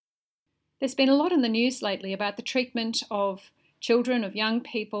There's been a lot in the news lately about the treatment of children, of young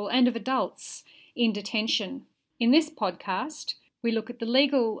people, and of adults in detention. In this podcast, we look at the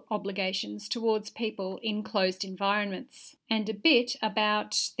legal obligations towards people in closed environments and a bit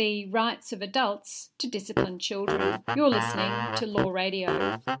about the rights of adults to discipline children. You're listening to Law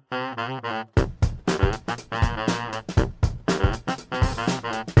Radio.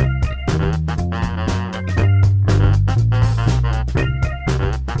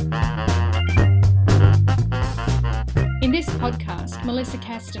 In this podcast, Melissa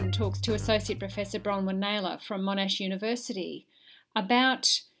Caston talks to Associate Professor Bronwyn Naylor from Monash University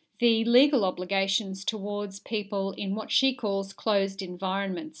about the legal obligations towards people in what she calls closed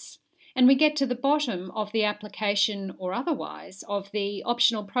environments. And we get to the bottom of the application or otherwise of the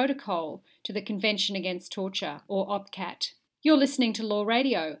optional protocol to the Convention Against Torture, or OPCAT. You're listening to Law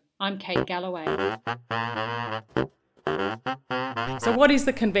Radio. I'm Kate Galloway. So what is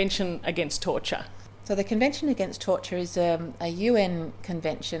the Convention Against Torture? So the Convention Against Torture is a UN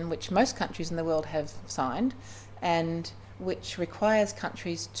convention which most countries in the world have signed and which requires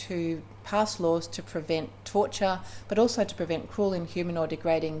countries to pass laws to prevent torture, but also to prevent cruel, inhuman or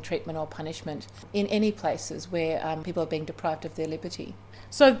degrading treatment or punishment in any places where people are being deprived of their liberty.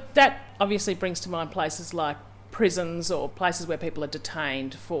 So that obviously brings to mind places like prisons or places where people are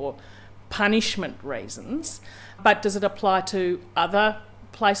detained for punishment reasons. But does it apply to other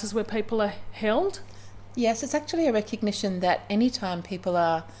places where people are held? Yes, it's actually a recognition that any time people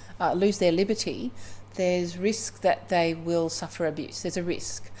lose their liberty, there's risk that they will suffer abuse. There's a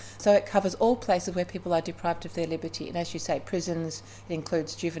risk. So it covers all places where people are deprived of their liberty. And as you say, prisons, it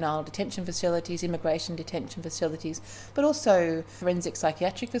includes juvenile detention facilities, immigration detention facilities, but also forensic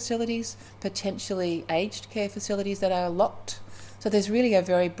psychiatric facilities, potentially aged care facilities that are locked. So there's really a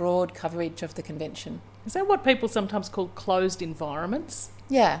very broad coverage of the convention. Is that what people sometimes call closed environments?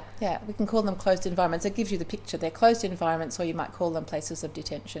 Yeah, we can call them closed environments. It gives you the picture. They're closed environments, or you might call them places of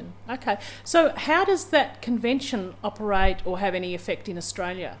detention. Okay, so how does that convention operate or have any effect in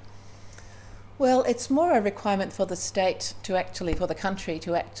Australia? Well, it's more a requirement for the state to actually, for the country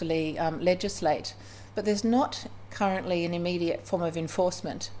to actually legislate, but there's not currently an immediate form of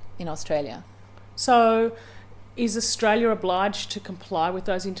enforcement in Australia. So is Australia obliged to comply with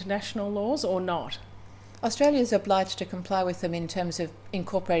those international laws or not? Australia is obliged to comply with them in terms of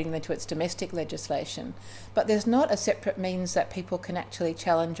incorporating them into its domestic legislation, but there's not a separate means that people can actually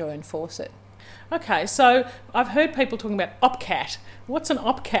challenge or enforce it. Okay, so I've heard people talking about OPCAT. What's an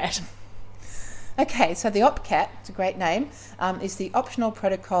OPCAT? Okay, so the OPCAT, it's a great name, is the optional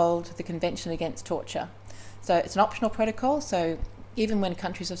protocol to the Convention Against Torture. So it's an optional protocol, so even when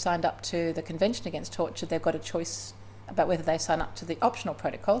countries have signed up to the Convention Against Torture, they've got a choice about whether they sign up to the optional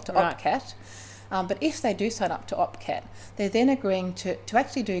protocol, to OPCAT. But if they do sign up to OPCAT, they're then agreeing to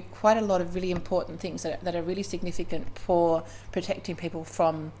actually do quite a lot of really important things that are really significant for protecting people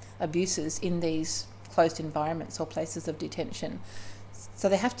from abuses in these closed environments or places of detention. So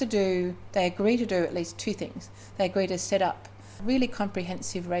they agree to do at least two things. They agree to set up a really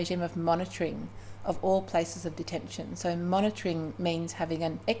comprehensive regime of monitoring of all places of detention. So monitoring means having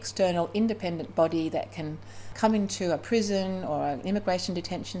an external independent body that can come into a prison or an immigration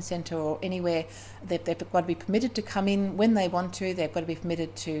detention centre or anywhere. They've got to be permitted to come in when they want to. They've got to be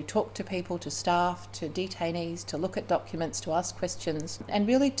permitted to talk to people, to staff, to detainees, to look at documents, to ask questions, and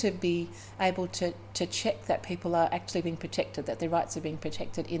really to be able to check that people are actually being protected, that their rights are being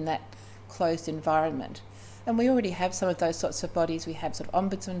protected in that closed environment. And we already have some of those sorts of bodies. We have sort of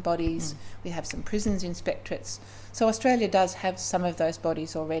ombudsman bodies, we have some prisons inspectorates. So Australia does have some of those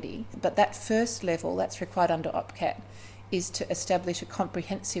bodies already. But that first level, that's required under OPCAT, is to establish a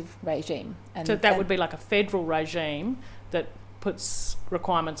comprehensive regime. So that would be like a federal regime that puts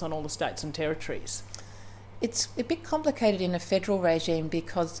requirements on all the states and territories. It's a bit complicated in a federal regime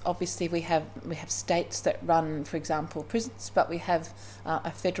because obviously we have states that run, for example, prisons, but we have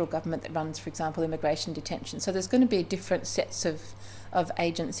a federal government that runs, for example, immigration detention. So there's going to be different sets of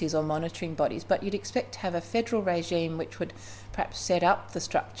agencies or monitoring bodies, but you'd expect to have a federal regime which would perhaps set up the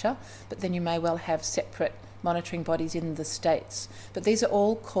structure, but then you may well have separate monitoring bodies in the states. But these are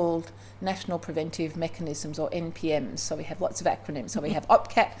all called National Preventive Mechanisms, or NPMs. So we have lots of acronyms. So we have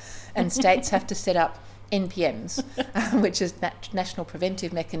OPCAT, and states have to set up NPMs, which is National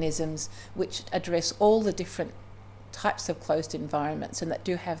Preventive Mechanisms, which address all the different types of closed environments and that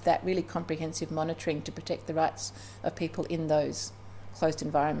do have that really comprehensive monitoring to protect the rights of people in those closed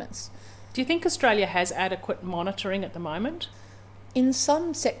environments. Do you think Australia has adequate monitoring at the moment? In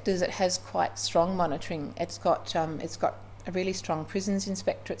some sectors, it has quite strong monitoring. It's got a really strong prisons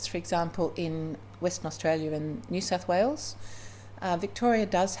inspectorates, for example, in Western Australia and New South Wales. Victoria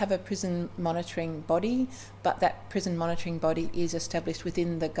does have a prison monitoring body, but that prison monitoring body is established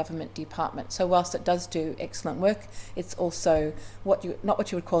within the government department. So whilst it does do excellent work, it's also not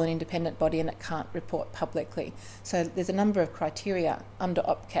what you would call an independent body, and it can't report publicly. So there's a number of criteria under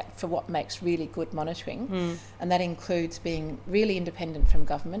OPCAT for what makes really good monitoring, and that includes being really independent from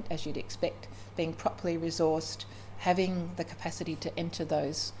government, as you'd expect, being properly resourced, having the capacity to enter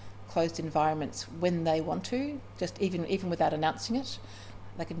those closed environments when they want to, just even without announcing it.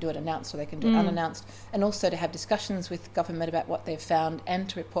 They can do it announced or they can do it unannounced, and also to have discussions with government about what they've found and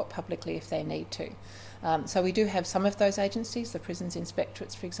to report publicly if they need to. So we do have some of those agencies, the prisons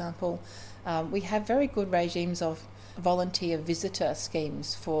inspectorates, for example. We have very good regimes of volunteer visitor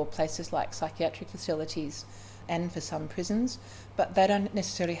schemes for places like psychiatric facilities and for some prisons, but they don't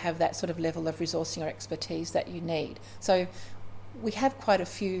necessarily have that sort of level of resourcing or expertise that you need. So we have quite a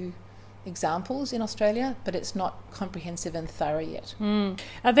few examples in Australia, but it's not comprehensive and thorough yet.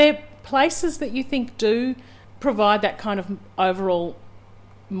 Are there places that you think do provide that kind of overall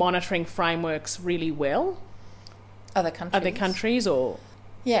monitoring frameworks really well? Other countries or?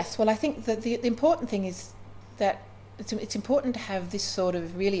 Yes, well, I think that the important thing is that it's important to have this sort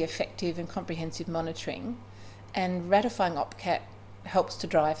of really effective and comprehensive monitoring, and ratifying OPCAT helps to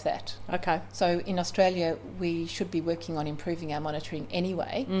drive that. Okay. So in Australia, we should be working on improving our monitoring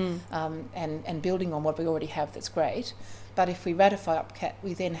anyway, and building on what we already have that's great. But if we ratify OPCAT,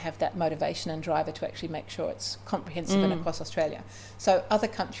 we then have that motivation and driver to actually make sure it's comprehensive and across Australia. So other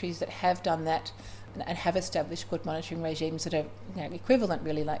countries that have done that and have established good monitoring regimes that are equivalent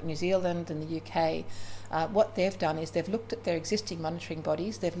really, like New Zealand and the UK, what they've done is they've looked at their existing monitoring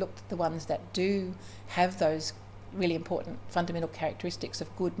bodies, they've looked at the ones that do have those really important fundamental characteristics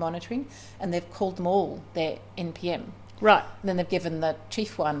of good monitoring, and they've called them all their NPM. Right. And then they've given the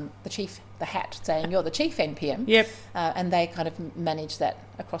chief the hat, saying you're the chief NPM. Yep. And they kind of manage that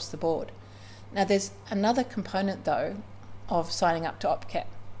across the board. Now there's another component though of signing up to OPCAT.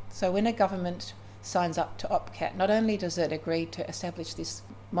 So when a government signs up to OPCAT, not only does it agree to establish this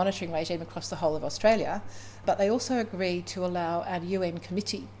monitoring regime across the whole of Australia, but they also agree to allow our UN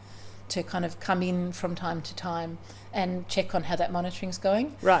committee to kind of come in from time to time and check on how that monitoring's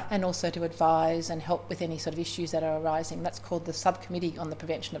going. Right. And also to advise and help with any sort of issues that are arising. That's called the Subcommittee on the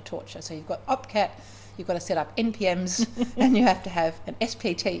Prevention of Torture. So you've got OPCAT, you've got to set up NPMs, and you have to have an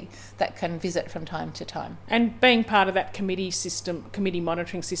SPT that can visit from time to time. And being part of that committee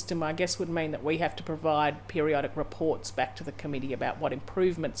monitoring system, I guess would mean that we have to provide periodic reports back to the committee about what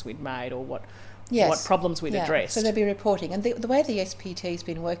improvements we'd made or what problems we'd addressed. So they'll be reporting. And the way the SPT has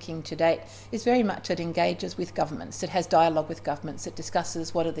been working to date is very much it engages with governments. It has dialogue with governments. It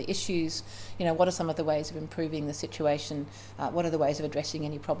discusses what are the issues, what are some of the ways of improving the situation, what are the ways of addressing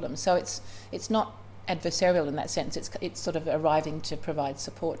any problems. So it's not adversarial in that sense. It's sort of arriving to provide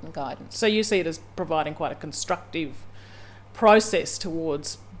support and guidance. So you see it as providing quite a constructive process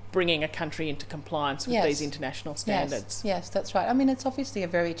towards bringing a country into compliance with these international standards. Yes, that's right. I mean, it's obviously a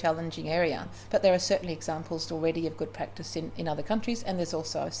very challenging area, but there are certainly examples already of good practice in other countries, and there's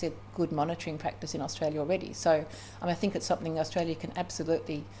also, I've said, good monitoring practice in Australia already. So I think it's something Australia can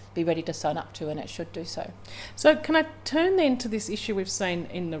absolutely be ready to sign up to, and it should do so. So can I turn then to this issue we've seen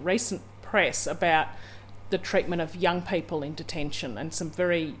in the recent press about the treatment of young people in detention and some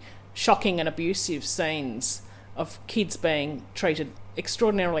very shocking and abusive scenes of kids being treated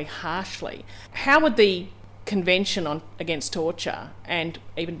extraordinarily harshly. How would the Convention Against Torture and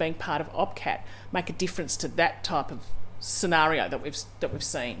even being part of OPCAT make a difference to that type of scenario that we've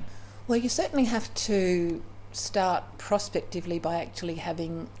seen? Well, you certainly have to start prospectively by actually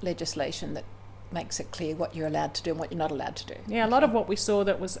having legislation that makes it clear what you're allowed to do and what you're not allowed to do. Yeah, a lot of what we saw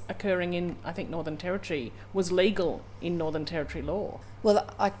that was occurring in, I think, Northern Territory was legal in Northern Territory law. Well,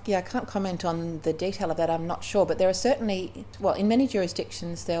 I can't comment on the detail of that, I'm not sure, but there are certainly, in many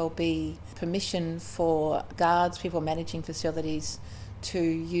jurisdictions there'll be permission for guards, people managing facilities, to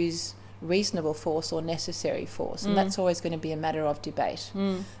use reasonable force or necessary force, and that's always going to be a matter of debate.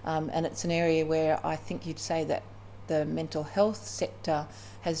 And it's an area where I think you'd say that the mental health sector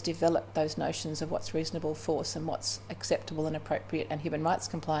has developed those notions of what's reasonable force and what's acceptable and appropriate and human rights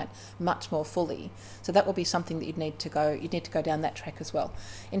compliant much more fully. So that will be something that you'd need to go down that track as well.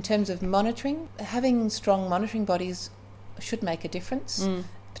 In terms of monitoring, having strong monitoring bodies should make a difference,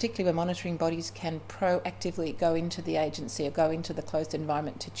 particularly where monitoring bodies can proactively go into the agency or go into the closed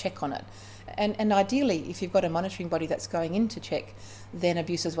environment to check on it. And ideally, if you've got a monitoring body that's going in to check, then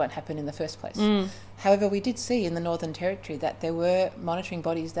abuses won't happen in the first place. However, we did see in the Northern Territory that there were monitoring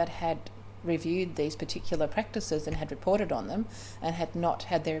bodies that had reviewed these particular practices and had reported on them and had not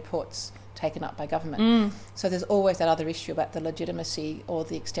had their reports taken up by government. So there's always that other issue about the legitimacy or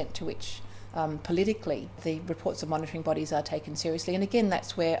the extent to which politically the reports of monitoring bodies are taken seriously. And again,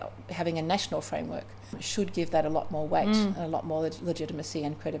 that's where having a national framework should give that a lot more weight and a lot more legitimacy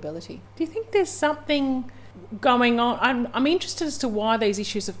and credibility. Do you think there's something going on? I'm interested as to why these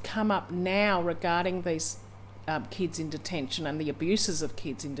issues have come up now regarding these kids in detention and the abuses of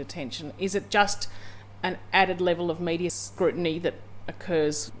kids in detention. Is it just an added level of media scrutiny that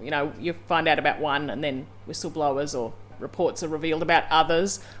occurs? You know, you find out about one and then whistleblowers or reports are revealed about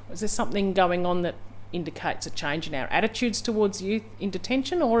others. Is there something going on that indicates a change in our attitudes towards youth in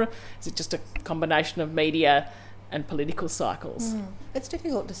detention, or is it just a combination of media and political cycles? It's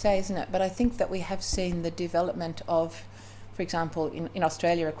difficult to say, isn't it? But I think that we have seen the development of, for example, in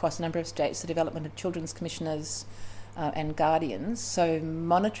Australia across a number of states, the development of children's commissioners and guardians, so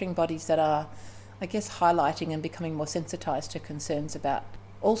monitoring bodies that are, I guess, highlighting and becoming more sensitised to concerns about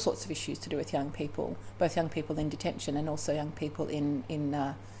all sorts of issues to do with young people, both young people in detention and also young people in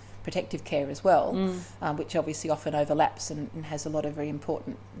protective care as well, which obviously often overlaps and has a lot of very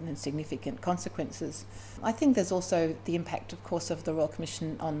important and significant consequences. I think there's also the impact, of course, of the Royal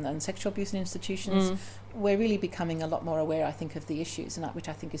Commission on Sexual Abuse in Institutions. We're really becoming a lot more aware, I think, of the issues, and which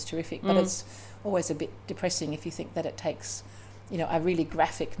I think is terrific. But it's always a bit depressing if you think that it takes, you know, a really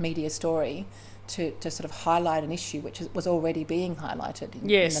graphic media story to sort of highlight an issue which was already being highlighted in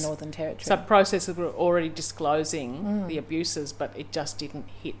the Northern Territory. So processes were already disclosing the abuses, but it just didn't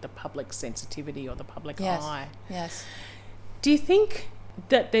hit the public sensitivity or the public eye. Yes. Do you think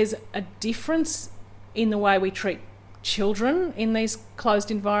that there's a difference in the way we treat children in these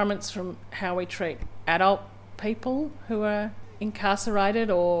closed environments from how we treat adult people who are incarcerated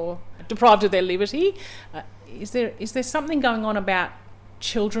or deprived of their liberty? Is there something going on about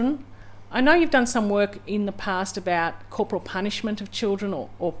children? I know you've done some work in the past about corporal punishment of children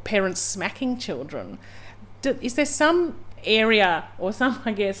or parents smacking children. Is there some area or some,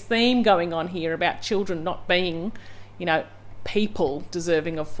 I guess, theme going on here about children not being, you know, people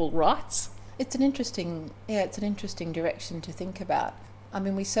deserving of full rights? It's an interesting direction to think about. I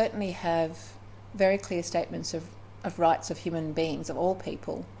mean, we certainly have very clear statements of rights of human beings, of all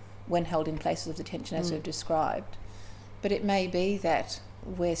people, when held in places of detention, as we've described. But it may be that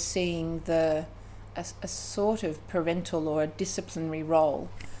we're seeing a sort of parental or a disciplinary role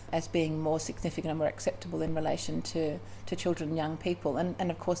as being more significant and more acceptable in relation to children and young people. And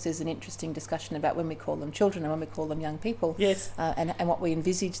of course there's an interesting discussion about when we call them children and when we call them young people. Yes. And what we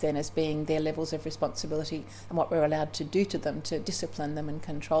envisage then as being their levels of responsibility and what we're allowed to do to them to discipline them and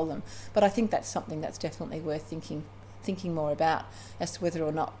control them. But I think that's something that's definitely worth thinking more about, as to whether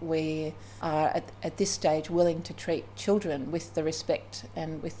or not we are at this stage willing to treat children with the respect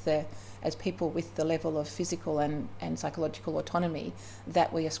and as people with the level of physical and psychological autonomy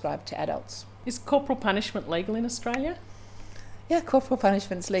that we ascribe to adults. Is corporal punishment legal in Australia? Yeah, corporal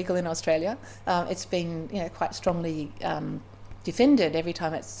punishment's legal in Australia. It's been, you know, quite strongly defended every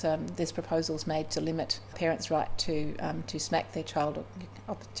time there's proposals made to limit parents' right to smack their child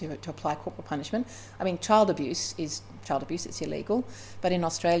or to apply corporal punishment. I mean, child abuse, it's illegal, but in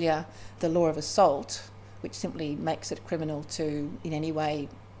Australia the law of assault, which simply makes it criminal to in any way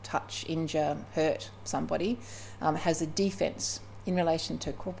touch, injure, hurt somebody, has a defence. In relation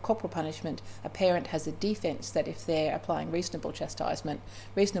to corporal punishment, a parent has a defence that if they're applying reasonable chastisement,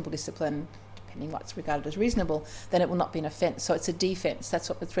 reasonable discipline, depending what's regarded as reasonable, then it will not be an offence. So it's a defence. That's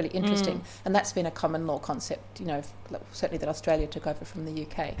what's really interesting. And that's been a common law concept, you know, certainly that Australia took over from the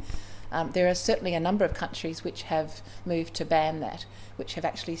UK. There are certainly a number of countries which have moved to ban that, which have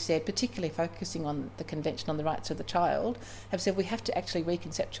actually said, particularly focusing on the Convention on the Rights of the Child, have said we have to actually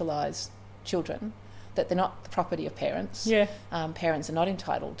reconceptualise children, that they're not the property of parents. Yeah. Parents are not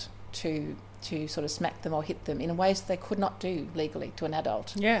entitled to sort of smack them or hit them in ways that they could not do legally to an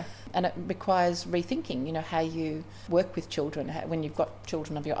adult. Yeah. And it requires rethinking, you know, how you work with children, when you've got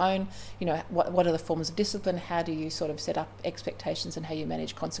children of your own, you know, what are the forms of discipline, how do you sort of set up expectations and how you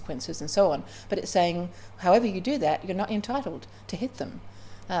manage consequences and so on. But it's saying, however you do that, you're not entitled to hit them.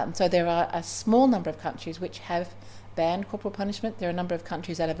 So there are a small number of countries which have banned corporal punishment. There are a number of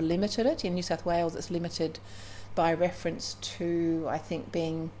countries that have limited it. In New South Wales, it's limited by reference to, I think,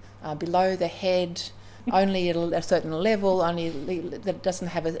 being below the head, only at a certain level, only that it doesn't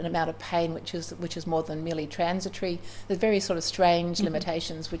have an amount of pain which is more than merely transitory. There's very sort of strange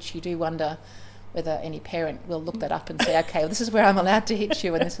limitations which you do wonder whether any parent will look that up and say, okay, well, this is where I'm allowed to hit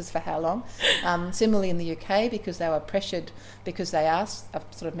you and this is for how long. Similarly in the UK, because they were pressured, because they are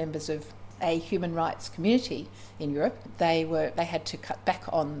sort of members of a human rights community in Europe, they had to cut back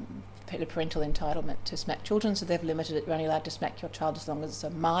on parental entitlement to smack children, so they've limited it. You're only allowed to smack your child as long as it's a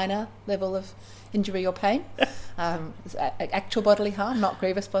minor level of injury or pain. Actual bodily harm, not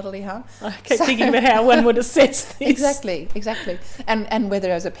grievous bodily harm. I keep thinking about how one would assess this. Exactly. And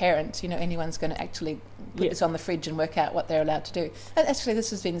whether as a parent, anyone's going to actually put this on the fridge and work out what they're allowed to do. And actually, this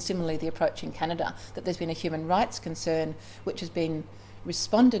has been similarly the approach in Canada, that there's been a human rights concern which has been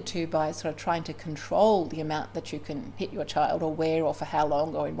responded to by sort of trying to control the amount that you can hit your child, or where, or for how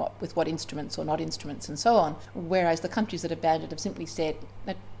long, or with what instruments or not instruments, and so on. Whereas the countries that have banned it have simply said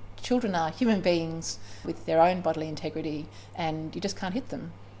that children are human beings with their own bodily integrity, and you just can't hit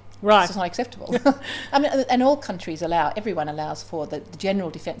them. Right. It's not acceptable. I mean, and all countries everyone allows for the general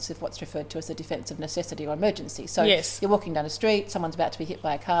defence of what's referred to as the defence of necessity or emergency. So you're walking down a street, someone's about to be hit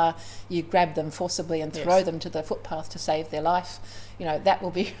by a car, you grab them forcibly and throw them to the footpath to save their life. That will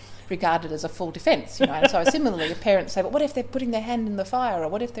be regarded as a full defence, And so similarly, your parents say, but what if they're putting their hand in the fire, or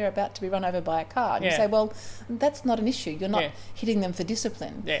what if they're about to be run over by a car? And you say, well, that's not an issue. You're not hitting them for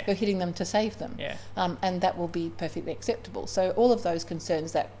discipline. You're hitting them to save them. And that will be perfectly acceptable. So all of those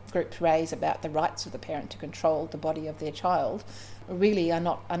concerns that groups raise about the rights of the parent to control the body of their child really are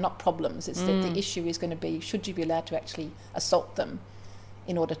not problems. It's that the issue is going to be, should you be allowed to actually assault them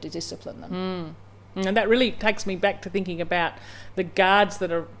in order to discipline them? And that really takes me back to thinking about the guards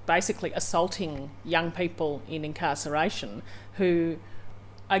that are basically assaulting young people in incarceration, who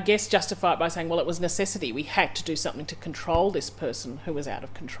I guess justify it by saying, well, it was necessity. We had to do something to control this person who was out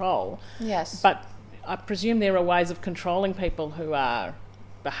of control. Yes. But I presume there are ways of controlling people who are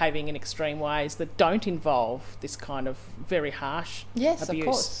behaving in extreme ways that don't involve this kind of very harsh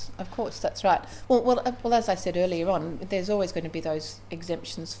abuse. Of course, that's right. Well, as I said earlier on, there's always going to be those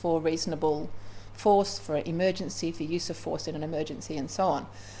exemptions for reasonable force, for emergency, for use of force in an emergency, and so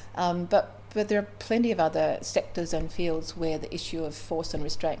on. But there are plenty of other sectors and fields where the issue of force and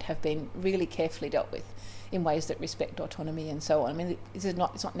restraint have been really carefully dealt with in ways that respect autonomy and so on. I mean, it's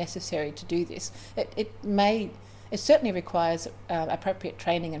not necessary to do this. It certainly requires appropriate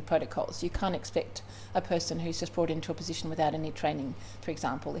training and protocols. You can't expect a person who's just brought into a position without any training, for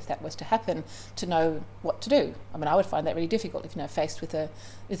example, if that was to happen, to know what to do. I mean, I would find that really difficult if, faced with a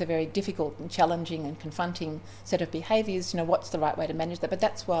very difficult and challenging and confronting set of behaviours, what's the right way to manage that. But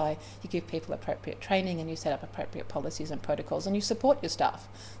that's why you give people appropriate training, and you set up appropriate policies and protocols, and you support your staff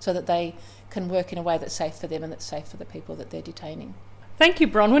so that they can work in a way that's safe for them and that's safe for the people that they're detaining. Thank you,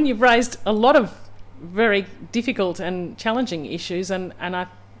 Bronwyn. You've raised a lot of very difficult and challenging issues, and it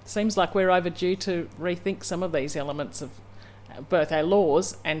seems like we're overdue to rethink some of these elements of both our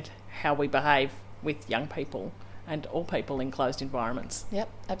laws and how we behave with young people and all people in closed environments. Yep,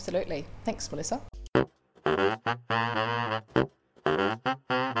 absolutely. Thanks, Melissa.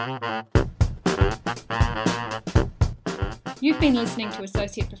 You've been listening to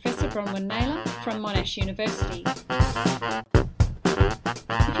Associate Professor Bronwyn Naylor from Monash University.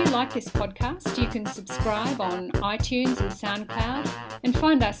 If you like this podcast, you can subscribe on iTunes and SoundCloud, and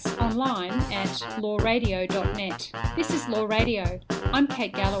find us online at lawradio.net. This is Law Radio. I'm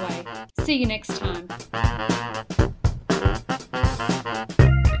Kate Galloway. See you next time.